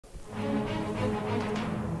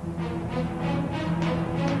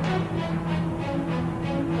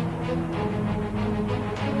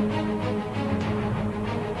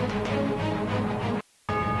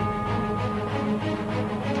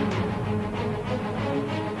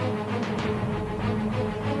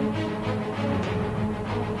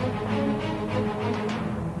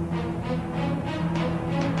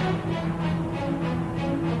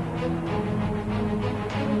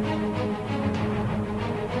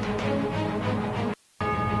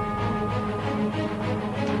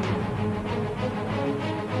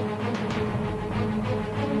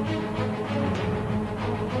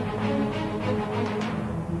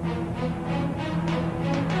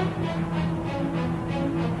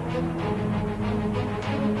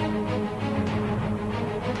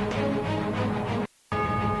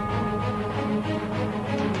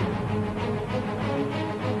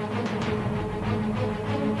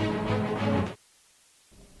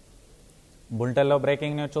బులెటిన్లో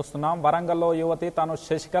breaking news చూస్తున్నాం. వరంగల్లో యువతి తాను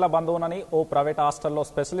శశికళ బంధువునని ఓ ప్రైవేట్ హాస్టల్లో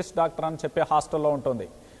స్పెషలిస్ట్ డాక్టర్ అని చెప్పి హాస్టల్లో ఉంటుంది.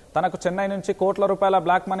 తనకు చెన్నై నుంచి కోట్ల రూపాయల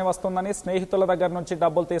బ్లాక్ మనీ వస్తుందని స్నేహితుల దగ్గర నుంచి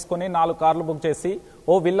డబ్బులు తీసుకుని 4 కార్లు బుక్ చేసి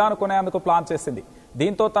ఓ విల్లాను కొనేందుకు ప్లాన్ చేసింది.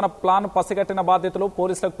 దీంతో తన ప్లాన్ పసిగట్టిన బాధితులు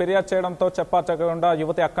పోలీసులకు ఫిర్యాదు చేయడంతో చెప్పకుండా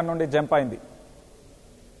యువతి అక్కడి నుండి జంప్ అయింది.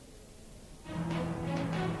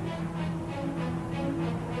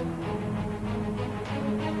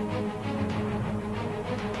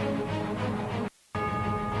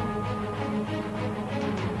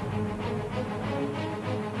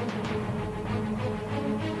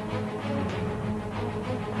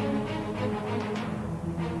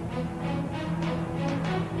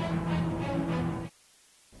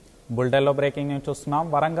 బులెటిన్లో బ్రేకింగ్ న్యూస్ చూస్తున్నాం.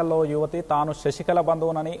 వరంగల్లో యువతి తాను శశికళ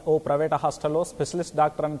బంధువునని ఓ ప్రైవేట్ హాస్టల్లో స్పెషలిస్ట్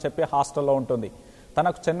డాక్టర్ అని చెప్పి హాస్టల్లో ఉంటుంది.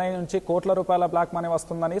 తనకు చెన్నై నుంచి కోట్ల రూపాయల బ్లాక్ మనీ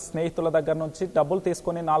వస్తుందని స్నేహితుల దగ్గర నుంచి డబ్బులు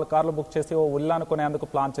తీసుకుని 4 కార్లు బుక్ చేసి ఓ విల్లాను కొనేందుకు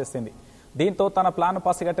ప్లాన్ చేసింది. దీంతో తన ప్లాన్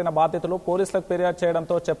పసిగట్టిన బాధితులు పోలీసులకు ఫిర్యాదు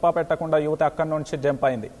చేయడంతో చెప్పకుండా యువతి అక్కడి నుంచి జంప్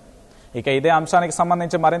అయింది. ఇక ఇదే అంశానికి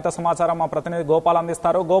సంబంధించి మరింత సమాచారం మా ప్రతినిధి గోపాల్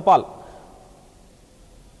అందిస్తారు. గోపాల్,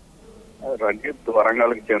 రంజిత్,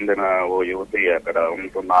 వరంగల్ కి చెందిన ఓ యువతి అక్కడ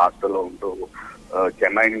ఉంటున్న హాస్టల్లో ఉంటూ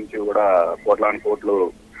చెన్నై నుంచి కూడా కోట్లు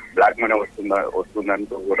బ్లాక్ మనీ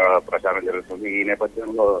వస్తుందంటూ కూడా ప్రచారం జరుగుతుంది. ఈ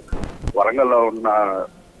నేపథ్యంలో వరంగల్లో ఉన్న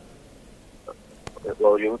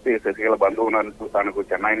ఓ యువతి శశికళ బంధువునంటూ తనకు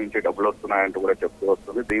చెన్నై నుంచి డబ్బులు వస్తున్నాయంటూ కూడా చెప్తూ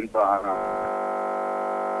వస్తుంది. దీంతో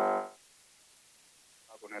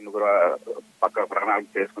కూడా పక్క ప్రణాళిక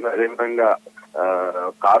చేసుకుంది. అదేవిధంగా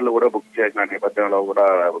కార్లు కూడా బుక్ చేసిన నేపథ్యంలో కూడా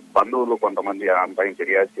బంధువులు కొంతమంది ఆమెపై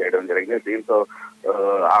ఫిర్యాదు చేయడం జరిగింది. దీంతో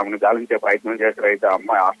ఆమెను గాలించే ప్రయత్నం చేశారు. అయితే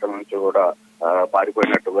అమ్మాయి హాస్టల్ నుంచి కూడా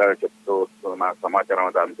పారిపోయినట్టుగా చెప్తూ వస్తున్న సమాచారం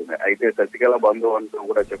అందుతుంది. అయితే శశికళ బంధువు అంటూ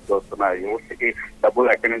కూడా చెప్తూ వస్తున్న యువతికి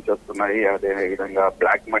డబ్బులు ఎక్కడి నుంచి వస్తున్నాయి, అదే విధంగా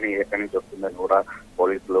బ్లాక్ మనీ ఎక్కడి నుంచి వస్తుందని కూడా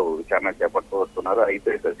పోలీసులు విచారణ చేపడుతూ వస్తున్నారు.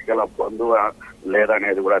 అయితే శశికళ బంధువు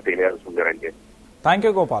లేదనేది కూడా తెలియాల్సి ఉంది. Ranjith, thank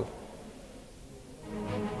you Gopal.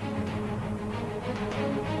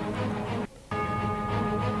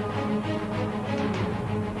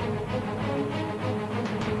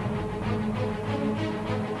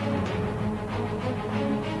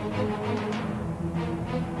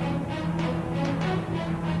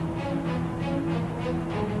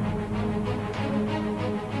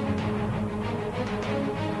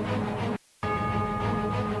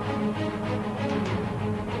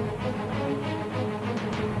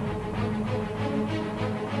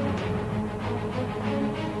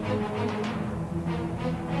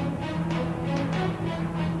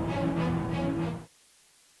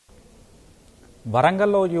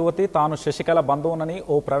 వరంగల్లో యువతి తాను శశికళ బంధువునని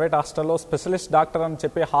ఓ ప్రైవేట్ హాస్టల్లో స్పెషలిస్ట్ డాక్టర్ అని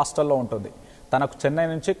చెప్పి హాస్టల్లో ఉంటుంది. తనకు చెన్నై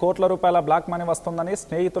నుంచి కోట్ల రూపాయల బ్లాక్ మనీ వస్తుందని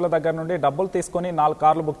స్నేహితుల దగ్గర నుండి డబ్బులు తీసుకుని 4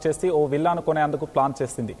 కార్లు బుక్ చేసి ఓ విల్లాను కొనేందుకు ప్లాన్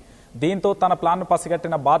చేసింది. దీంతో తన ప్లాన్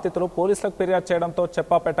పసిగట్టిన బాధితులు పోలీసులకు ఫిర్యాదు చేయడంతో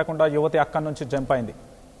చెప్పకుండా యువతి అక్కడి నుంచి జంప్ అయింది.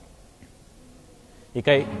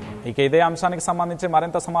 ఇక ఇదే అంశానికి సంబంధించి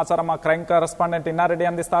మరింత సమాచారం మా క్రైమ్ కరెస్పాండెంట్ ఇన్నారెడ్డి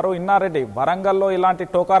అందిస్తారు. ఇన్నారెడ్డి, వరంగల్లో ఇలాంటి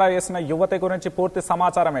టోకారా వేసిన యువతి గురించి పూర్తి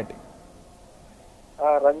సమాచారం ఏంటి?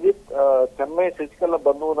 రంజిత్, చెన్నై శశికళ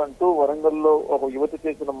బంధువులంటూ వరంగల్లో ఒక యువతి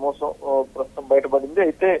చేసిన మోసం ప్రస్తుతం బయటపడింది.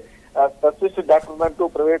 అయితే స్పెషలిస్ట్ డాక్టర్ అంటూ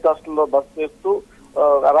ప్రైవేట్ హాస్టల్లో బస్ చేస్తూ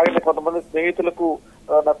అలాగే కొంతమంది స్నేహితులకు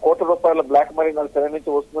నా కోట్ల రూపాయల బ్లాక్ మనీ నాకు చెన్నై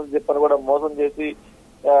నుంచి వస్తుందని చెప్పని కూడా మోసం చేసి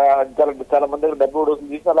చాలా మంది దగ్గర డబ్బు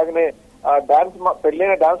వసూలు చేసి అలాగనే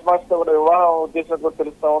పెళ్ళైన డాన్స్ మాస్టర్ కూడా వివాహం చేసినట్టు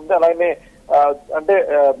తెలుస్తా ఉంది. అలాగనే అంటే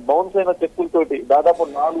బౌన్స్ అయిన చెక్కులతోటి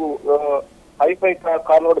దాదాపు 4 హైఫై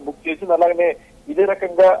కార్లు కూడా బుక్ చేసింది. అలాగనే ఇదే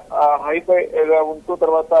రకంగా హైఫై గా ఉంటూ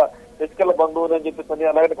తర్వాత శశికళ బంధువులు అని చెప్పేసి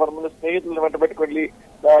అలాగే కొంతమంది స్నేహితులను వెంట పెట్టుకెళ్లి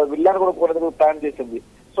విల్లాను కూడా కొనేందుకు ప్లాన్ చేసింది.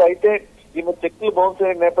 సో అయితే ఈమె చెక్కులు బౌన్స్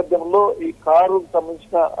అయిన నేపథ్యంలో ఈ కారు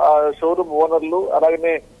సంబంధించిన షోరూమ్ ఓనర్లు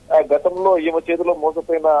అలాగనే గతంలో ఈమె చేతిలో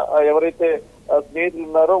మోసపోయిన ఎవరైతే స్నేహితులు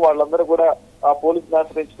ఉన్నారో వాళ్ళందరూ కూడా పోలీసులు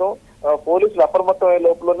ఆశ్రయించడం, పోలీసులు అప్రమత్తమైన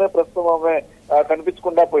లోపలనే ప్రస్తుతం ఆమె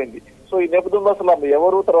కనిపించకుండా పోయింది. సో ఈ నేపథ్యంలో అసలు ఆమె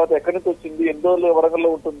ఎవరు, తర్వాత ఎక్కడి నుంచి వచ్చింది, ఎన్ని రోజులు వరంగల్లో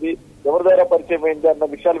ఉంటుంది, ఎవరి ద్వారా పరిచయం అయింది అన్న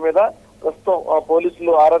విషయాల మీద ప్రస్తుతం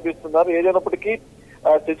పోలీసులు ఆరోపిస్తున్నారు. ఏదైనప్పటికీ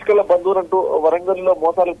శశికళ బంధువులంటూ వరంగల్లో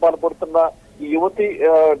మోసాలకు పాల్పడుతున్న ఈ యువతి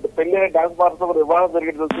పెళ్లి డాన్స్ మాస్టర్ వివాహం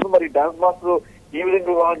జరిగేది తెలుస్తుంది. మరి డాన్స్ మాస్టర్ ఏ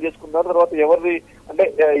విధంగా వివాహం చేసుకున్నారు, తర్వాత ఎవరిని అంటే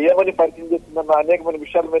ఏమని పరిచయం చేస్తుందన్న అనేకమైన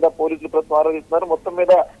విషయాల మీద పోలీసులు ప్రస్తుతం ఆరోపిస్తున్నారు. మొత్తం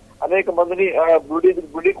మీద అనేక మందిని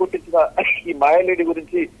గుడి కొట్టించిన ఈ మాయాలేడి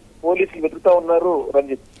గురించి పోలీసులు వెతుకుతా ఉన్నారు.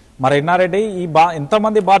 రంజిత్, మరి ఇన్నారెడ్డి,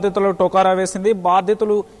 ఎంతమంది బాధితులు టోకారా వేసింది,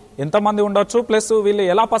 బాధితులు ఎంతమంది ఉండొచ్చు, ప్లస్ వీళ్ళు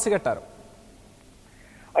ఎలా పసిగట్టారు?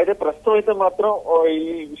 అయితే ప్రస్తుతం అయితే మాత్రం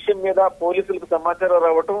ఈ విషయం మీద పోలీసులకు సమాచారం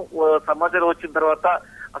రావటం, సమాచారం వచ్చిన తర్వాత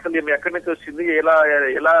అసలు ఈమె ఎక్కడి నుంచి వచ్చింది, ఎలా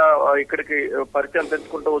ఎలా ఇక్కడికి పరిచయాలు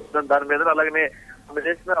పెంచుకుంటూ వచ్చిందని దాని మీద, అలాగనే ఆమె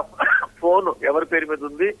చేసిన ఫోన్ ఎవరి పేరు మీద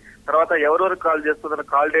ఉంది, తర్వాత ఎవరెవరు కాల్ చేస్తుందన్న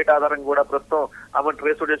కాల్ డేటా ఆధారంగా కూడా ప్రస్తుతం ఆమె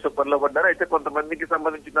ట్రేస్ చేసే పనిలో పడ్డారు. అయితే కొంతమందికి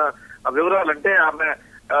సంబంధించిన వివరాలు, అంటే ఆమె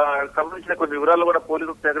సంబంధించిన కొన్ని వివరాలు కూడా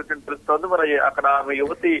పోలీసులకు సేకరించడం తెలుస్తోంది. మరి అక్కడ ఆమె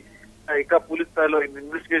యువతి ఇంకా పోలీస్ స్థాయిలో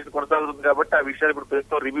ఇన్వెస్టిగేషన్ కొనసాగుతుంది కాబట్టి ఆ విషయాలు ఇప్పుడు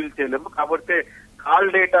ప్రస్తుతం రివీల్ చేయలేము. కాబట్టి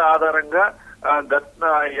కాల్ డేటా ఆధారంగా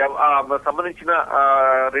సంబంధించిన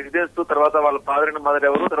రెసిడెన్స్, తర్వాత వాళ్ళ ఫాదర్ అండ్ మదర్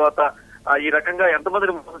ఎవరు, తర్వాత ఈ రకంగా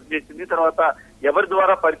ఎంతమందిని మోసం చేసింది, తర్వాత ఎవరి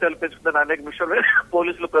ద్వారా పరిచయాలు పెంచుకుందని అనేక విషయాలు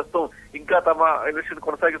పోలీసులు ప్రస్తుతం ఇంకా తమ ఇన్వెస్టిగేషన్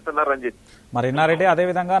కొనసాగిస్తున్నారు. రంజిత్, మరి ఇన్నారెడ్డి అదే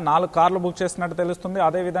విధంగా 4 కార్లు బుక్ చేసినట్టు తెలుస్తుంది.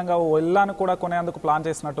 అదే విధంగా ఓ ఇల్లాను కూడా కొనేందుకు ప్లాన్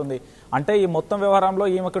చేసినట్టుంది. అంటే ఈ మొత్తం వ్యవహారంలో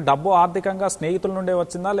ఈమెకు డబ్బు ఆర్థికంగా స్నేహితుల నుండే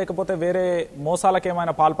వచ్చిందా, లేకపోతే వేరే మోసాలకు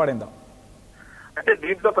ఏమైనా పాల్పడిందా? అంటే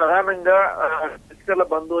దీంట్లో ప్రధానంగా శశికళ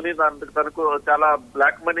బంధువుని తనకు చాలా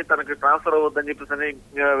బ్లాక్ మనీ తనకు ట్రాన్స్ఫర్ అవ్వద్దని చెప్పేసి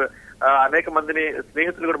అనేక మందిని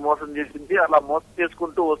స్నేహితులు కూడా మోసం చేసింది. అలా మోసం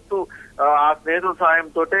చేసుకుంటూ వస్తూ ఆ స్నేహితుల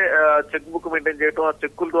సాయంతో చెక్ బుక్ మెయింటైన్ చేయటం, ఆ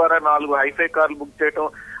చెక్కుల ద్వారా 4 హైఫై కార్లు బుక్ చేయటం,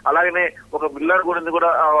 అలాగనే ఒక బిల్లార్ గురించి కూడా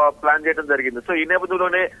ప్లాన్ చేయడం జరిగింది. సో ఈ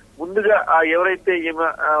నేపథ్యంలోనే ముందుగా ఎవరైతే ఈమె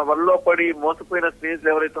వల్లో పడి మోసపోయిన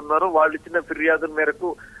స్నేహితులు ఎవరైతే ఉన్నారో వాళ్ళు ఇచ్చిన ఫిర్యాదు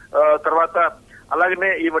మేరకు, తర్వాత అలాగనే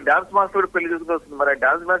ఈమె డాన్స్ మాస్టర్ కూడా పెళ్లి చేసుకుని వస్తుంది. మరి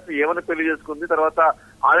డాన్స్ మాస్టర్ ఏమైనా పెళ్లి చేసుకుంది, తర్వాత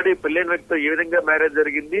ఆల్రెడీ పెళ్లైన వ్యక్తితో ఏ విధంగా మ్యారేజ్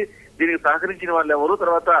జరిగింది, దీనికి సహకరించిన వాళ్ళు ఎవరు,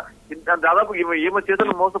 తర్వాత దాదాపు ఈమె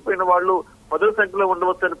చేతులు మోసపోయిన వాళ్ళు 10ల సంఖ్యలో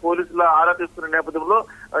ఉండవచ్చని పోలీసులు ఆరా తీస్తున్న నేపథ్యంలో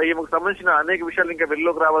ఈమెకు సంబంధించిన అనేక విషయాలు ఇంకా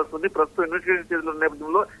వెలుగులోకి రావాల్సి ఉంది. ప్రస్తుతం ఇన్వెస్టిగేషన్ చేస్తున్న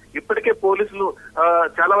నేపథ్యంలో ఇప్పటికే పోలీసులు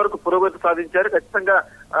చాలా వరకు పురోగతి సాధించారు. ఖచ్చితంగా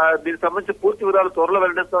దీనికి సంబంధించి పూర్తి వివరాలు త్వరలో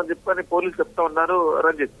వెల్లడిస్తామని చెప్పని పోలీసులు చెప్తా ఉన్నారు.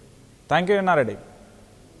 Ranjith, thank you Inna Reddy.